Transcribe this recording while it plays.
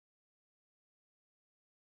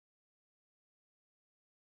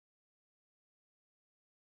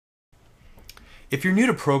If you're new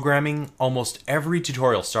to programming, almost every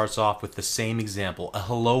tutorial starts off with the same example, a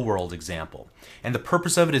hello world example. And the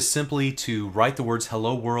purpose of it is simply to write the words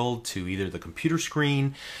hello world to either the computer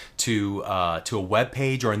screen, to a web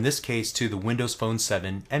page, or in this case to the Windows Phone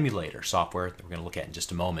 7 emulator software that we're going to look at in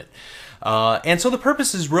just a moment. And so the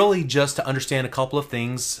purpose is really just to understand a couple of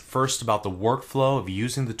things. First, about the workflow of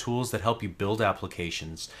using the tools that help you build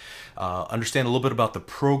applications. Understand a little bit about the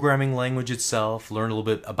programming language itself, learn a little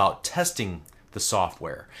bit about testing the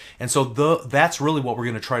software. And so that's really what we're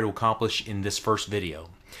going to try to accomplish in this first video.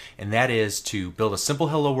 And that is to build a simple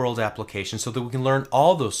Hello World application so that we can learn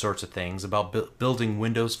all those sorts of things about building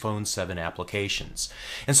Windows Phone 7 applications.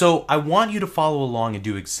 And so I want you to follow along and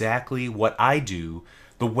do exactly what I do,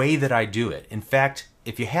 the way that I do it. In fact,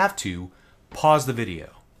 if you have to, pause the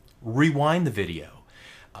video, rewind the video.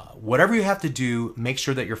 Whatever you have to do, make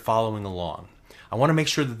sure that you're following along. I want to make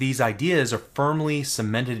sure that these ideas are firmly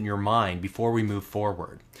cemented in your mind before we move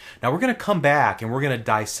forward. Now we're going to come back and we're going to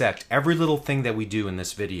dissect every little thing that we do in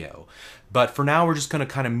this video. But for now we're just going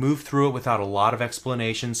to kind of move through it without a lot of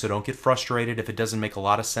explanation, so don't get frustrated if it doesn't make a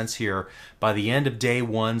lot of sense here. By the end of day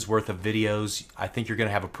one's worth of videos, I think you're going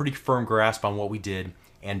to have a pretty firm grasp on what we did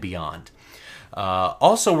and beyond.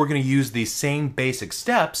 Also, we're going to use these same basic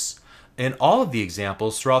steps in all of the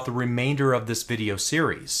examples throughout the remainder of this video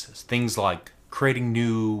series. Things like creating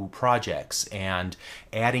new projects and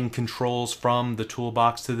adding controls from the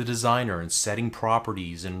toolbox to the designer and setting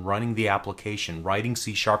properties and running the application, writing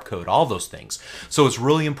C# code, all those things. So it's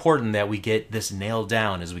really important that we get this nailed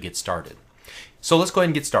down as we get started. So let's go ahead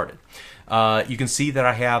and get started. You can see that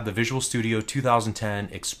I have the Visual Studio 2010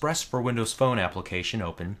 Express for Windows Phone application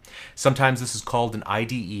open. Sometimes this is called an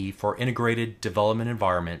IDE for Integrated Development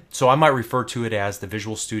Environment, so I might refer to it as the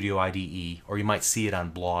Visual Studio IDE, or you might see it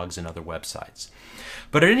on blogs and other websites.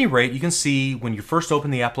 But at any rate, you can see when you first open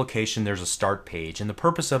the application there's a start page, and the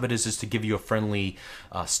purpose of it is just to give you a friendly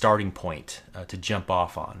starting point to jump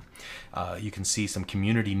off on. You can see some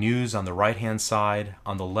community news on the right hand side.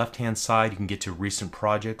 On the left hand side you can get to recent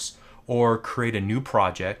projects or create a new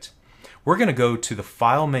project. We're going to go to the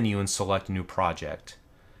File menu and select New Project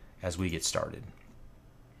as we get started.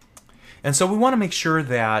 And so we want to make sure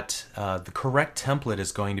that the correct template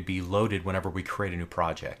is going to be loaded whenever we create a new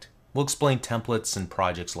project. We'll explain templates and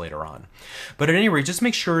projects later on. But at any rate, just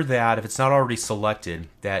make sure that if it's not already selected,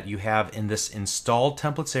 that you have in this Installed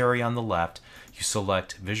Templates area on the left, you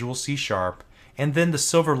select Visual C# and then the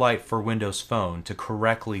Silverlight for Windows Phone to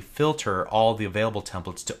correctly filter all the available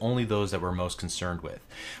templates to only those that we're most concerned with.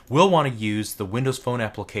 We'll want to use the Windows Phone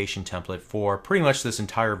application template for pretty much this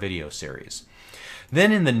entire video series.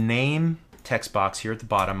 Then in the name text box here at the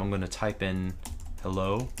bottom, I'm going to type in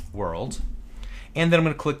Hello World, and then I'm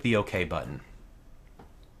going to click the OK button.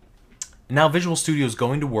 Now Visual Studio is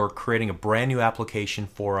going to work creating a brand new application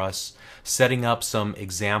for us, setting up some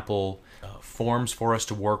example forms for us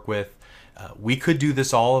to work with. We could do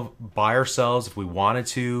this all by ourselves if we wanted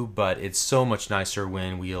to, but it's so much nicer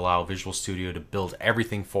when we allow Visual Studio to build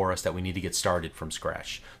everything for us that we need to get started from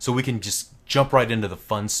scratch. So we can just jump right into the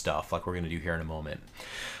fun stuff like we're going to do here in a moment.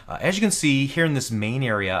 As you can see here in this main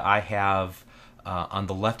area, I have on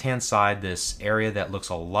the left hand side this area that looks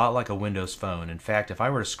a lot like a Windows Phone. In fact, if I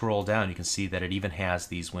were to scroll down, you can see that it even has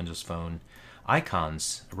these Windows Phone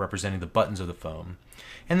icons representing the buttons of the phone.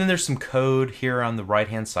 And then there's some code here on the right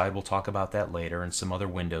hand side, we'll talk about that later, and some other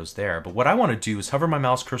windows there. But what I want to do is hover my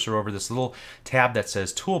mouse cursor over this little tab that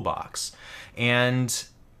says Toolbox. And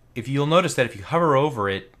if you'll notice that if you hover over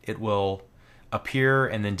it, it will appear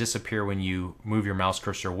and then disappear when you move your mouse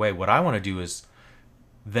cursor away. What I want to do is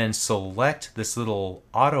then select this little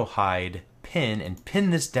auto hide pin and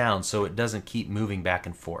pin this down so it doesn't keep moving back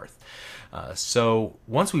and forth. So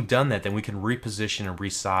once we've done that, then we can reposition and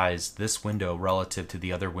resize this window relative to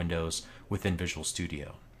the other windows within Visual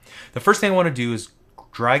Studio. The first thing I want to do is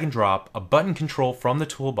drag and drop a button control from the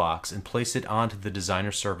toolbox and place it onto the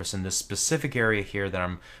designer surface in this specific area here that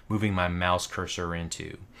I'm moving my mouse cursor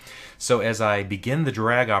into. So as I begin the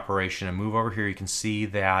drag operation and move over here, you can see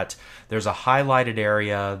that there's a highlighted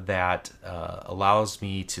area that allows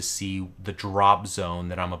me to see the drop zone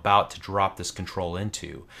that I'm about to drop this control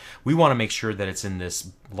into. We want to make sure that it's in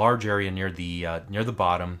this large area near the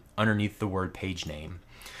bottom underneath the word page name.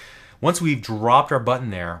 Once we've dropped our button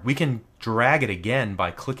there, we can drag it again by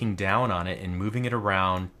clicking down on it and moving it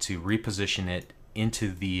around to reposition it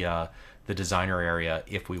into the designer area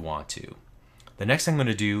if we want to. The next thing I'm going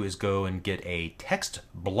to do is go and get a text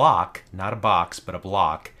block, not a box, but a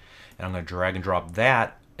block, and I'm going to drag and drop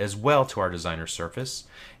that as well to our designer surface.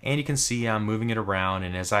 And you can see I'm moving it around,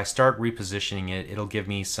 and as I start repositioning it, it'll give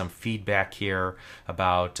me some feedback here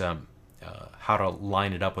about how to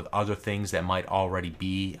line it up with other things that might already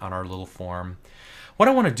be on our little form. What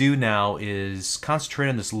I want to do now is concentrate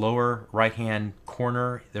on this lower right hand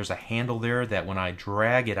corner. There's a handle there that when I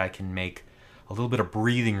drag it I can make a little bit of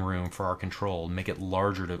breathing room for our control, make it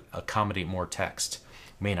larger to accommodate more text.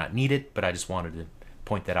 May not need it, but I just wanted to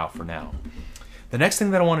point that out for now. The next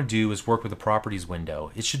thing that I want to do is work with the properties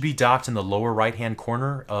window. It should be docked in the lower right hand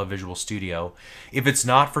corner of Visual Studio. If it's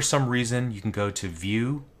not for some reason, you can go to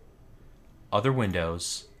View, Other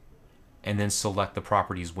Windows, and then select the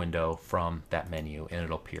properties window from that menu and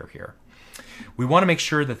it'll appear here. We want to make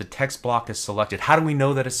sure that the text block is selected. How do we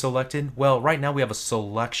know that it's selected? Well, right now we have a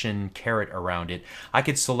selection caret around it. I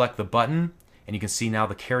could select the button and you can see now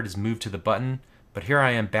the caret is moved to the button, but here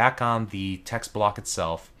I am back on the text block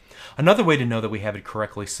itself. Another way to know that we have it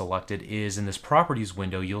correctly selected is in this properties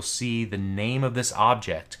window you'll see the name of this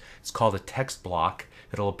object. It's called a text block.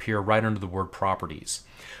 It'll appear right under the word properties.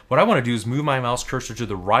 What I want to do is move my mouse cursor to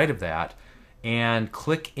the right of that and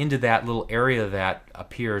click into that little area that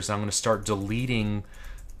appears. I'm going to start deleting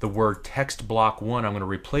the word text block 1. I'm going to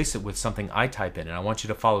replace it with something I type in, and I want you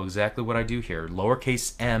to follow exactly what I do here.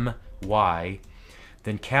 Lowercase m, y,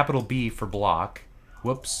 then capital B for block.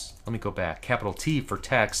 Whoops, let me go back. Capital T for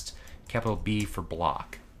text, capital B for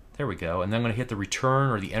block. There we go. And then I'm going to hit the return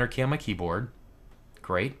or the enter key on my keyboard.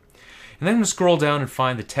 Great. And then I'm going to scroll down and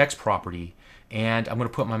find the text property, and I'm going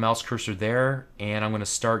to put my mouse cursor there, and I'm going to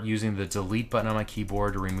start using the delete button on my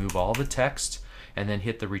keyboard to remove all the text, and then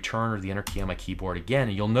hit the return or the enter key on my keyboard again.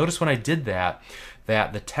 And you'll notice when I did that,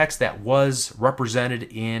 that the text that was represented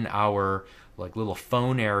in our little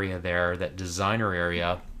phone area there, that designer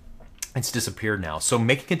area, it's disappeared now. So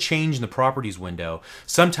making a change in the properties window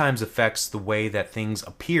sometimes affects the way that things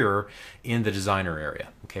appear in the designer area.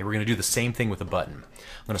 Okay, we're going to do the same thing with the button.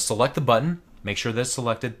 I'm going to select the button, make sure that it's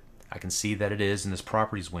selected. I can see that it is in this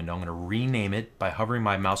properties window. I'm going to rename it by hovering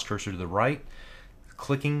my mouse cursor to the right,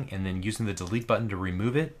 clicking, and then using the delete button to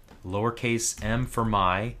remove it. Lowercase m for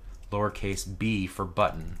my, lowercase b for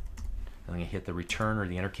button. I'm going to hit the return or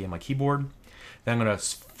the enter key on my keyboard. Then I'm going to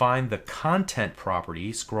find the content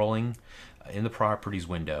property, scrolling in the properties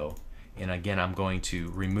window. And again, I'm going to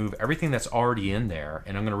remove everything that's already in there,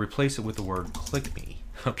 and I'm going to replace it with the word click me.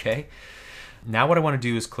 Okay? Now what I want to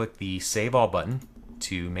do is click the Save All button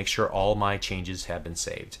to make sure all my changes have been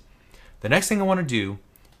saved. The next thing I want to do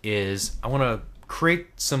is I want to create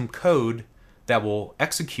some code that will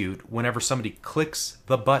execute whenever somebody clicks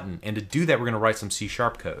the button. And to do that, we're going to write some C#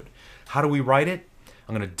 code. How do we write it?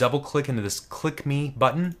 I'm going to double click into this Click Me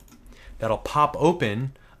button. That'll pop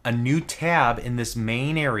open a new tab in this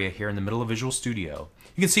main area here in the middle of Visual Studio.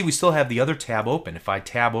 You can see we still have the other tab open. If I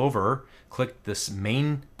tab over, click this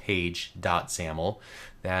main page.xaml,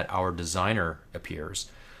 that our designer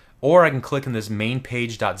appears. Or I can click in this main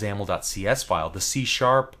page.xaml.cs file, the C#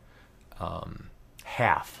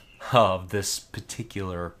 half of this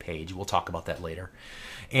particular page. We'll talk about that later.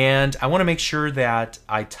 And I want to make sure that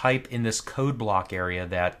I type in this code block area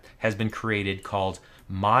that has been created called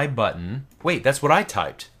my button. Wait, that's what I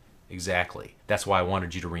typed. Exactly. That's why I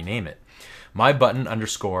wanted you to rename it. My button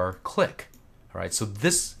underscore click. All right, so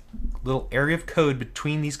this little area of code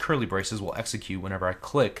between these curly braces will execute whenever I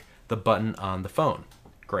click the button on the phone.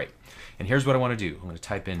 Great. And here's what I want to do. I'm going to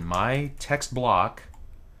type in my text block.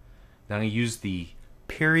 Then I'm going to use the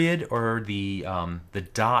period or the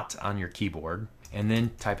dot on your keyboard, and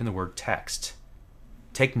then type in the word text.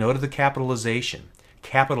 Take note of the capitalization.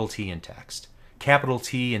 Capital T in text. Capital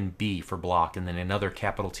T and B for block, and then another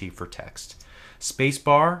capital T for text.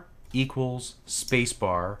 Spacebar equals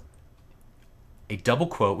spacebar, a double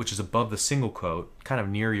quote, which is above the single quote, kind of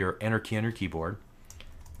near your enter key on your keyboard.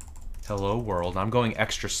 Hello world. I'm going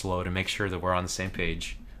extra slow to make sure that we're on the same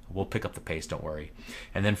page. We'll pick up the pace, don't worry.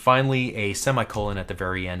 And then finally a semicolon at the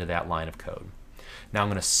very end of that line of code. Now I'm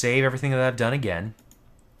going to save everything that I've done again,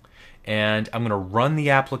 and I'm going to run the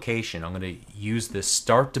application. I'm going to use this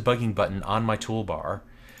Start Debugging button on my toolbar,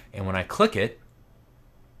 and when I click it,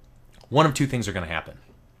 one of two things are going to happen.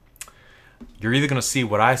 You're either going to see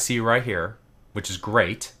what I see right here, which is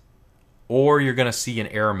great, or you're going to see an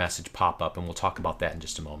error message pop up, and we'll talk about that in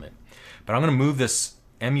just a moment. But I'm going to move this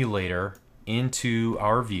emulator into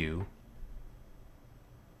our view.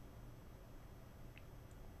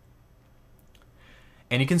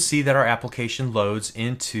 And you can see that our application loads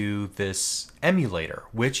into this emulator,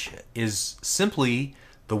 which is simply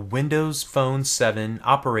the Windows Phone 7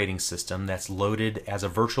 operating system that's loaded as a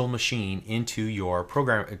virtual machine into your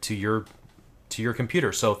program, to your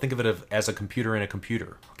computer. So think of it as a computer in a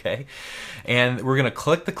computer. Okay, and we're going to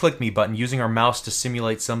click the click me button using our mouse to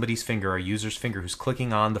simulate somebody's finger, a user's finger who's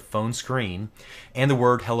clicking on the phone screen, and the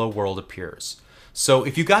word hello world appears. So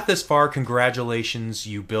if you got this far, congratulations,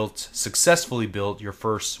 you successfully built your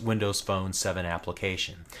first Windows Phone 7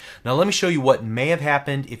 application. Now let me show you what may have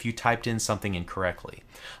happened if you typed in something incorrectly.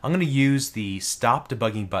 I'm going to use the stop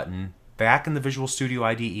debugging button back in the Visual Studio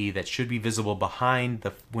IDE that should be visible behind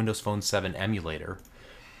the Windows Phone 7 emulator.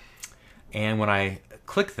 And when I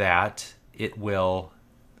click that, it will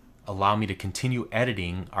allow me to continue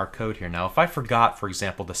editing our code here. Now, if I forgot, for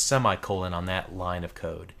example, the semicolon on that line of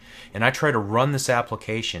code, and I try to run this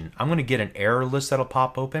application, I'm going to get an error list that'll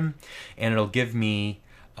pop open, and it'll give me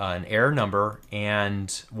an error number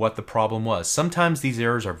and what the problem was. Sometimes these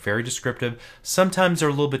errors are very descriptive, sometimes they're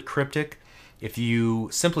a little bit cryptic. If you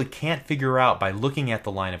simply can't figure out by looking at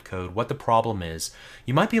the line of code what the problem is,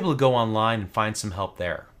 you might be able to go online and find some help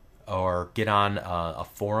there, or get on a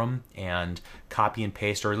forum and copy and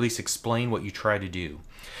paste, or at least explain what you try to do.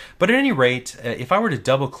 But at any rate, if I were to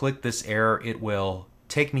double click this error, it will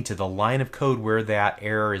take me to the line of code where that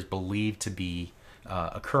error is believed to be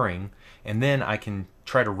occurring, and then I can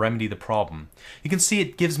try to remedy the problem. You can see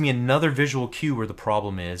it gives me another visual cue where the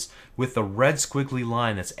problem is with the red squiggly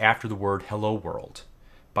line that's after the word hello world.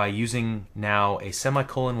 By using now a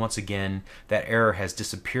semicolon once again, that error has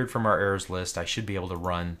disappeared from our errors list. I should be able to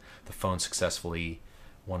run the phone successfully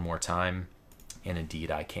one more time, and indeed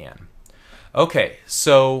I can. Okay,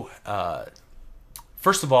 so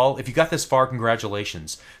first of all, if you got this far,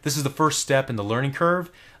 congratulations. This is the first step in the learning curve.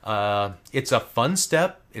 It's a fun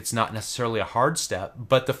step. It's not necessarily a hard step,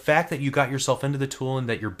 but the fact that you got yourself into the tool and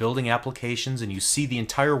that you're building applications and you see the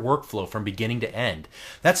entire workflow from beginning to end,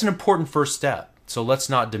 that's an important first step. So let's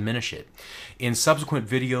not diminish it. In subsequent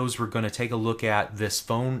videos, we're going to take a look at this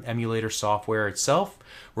phone emulator software itself.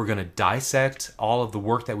 We're going to dissect all of the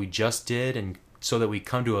work that we just did, and so that we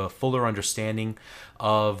come to a fuller understanding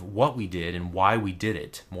of what we did and why we did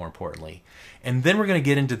it, more importantly. And then we're going to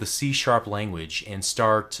get into the C# language and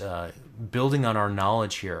start building on our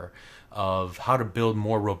knowledge here of how to build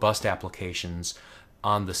more robust applications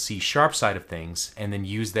on the C# side of things, and then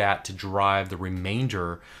use that to drive the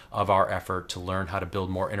remainder of our effort to learn how to build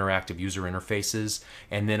more interactive user interfaces,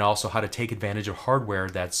 and then also how to take advantage of hardware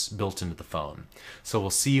that's built into the phone. So we'll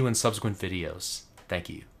see you in subsequent videos. Thank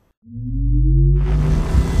you.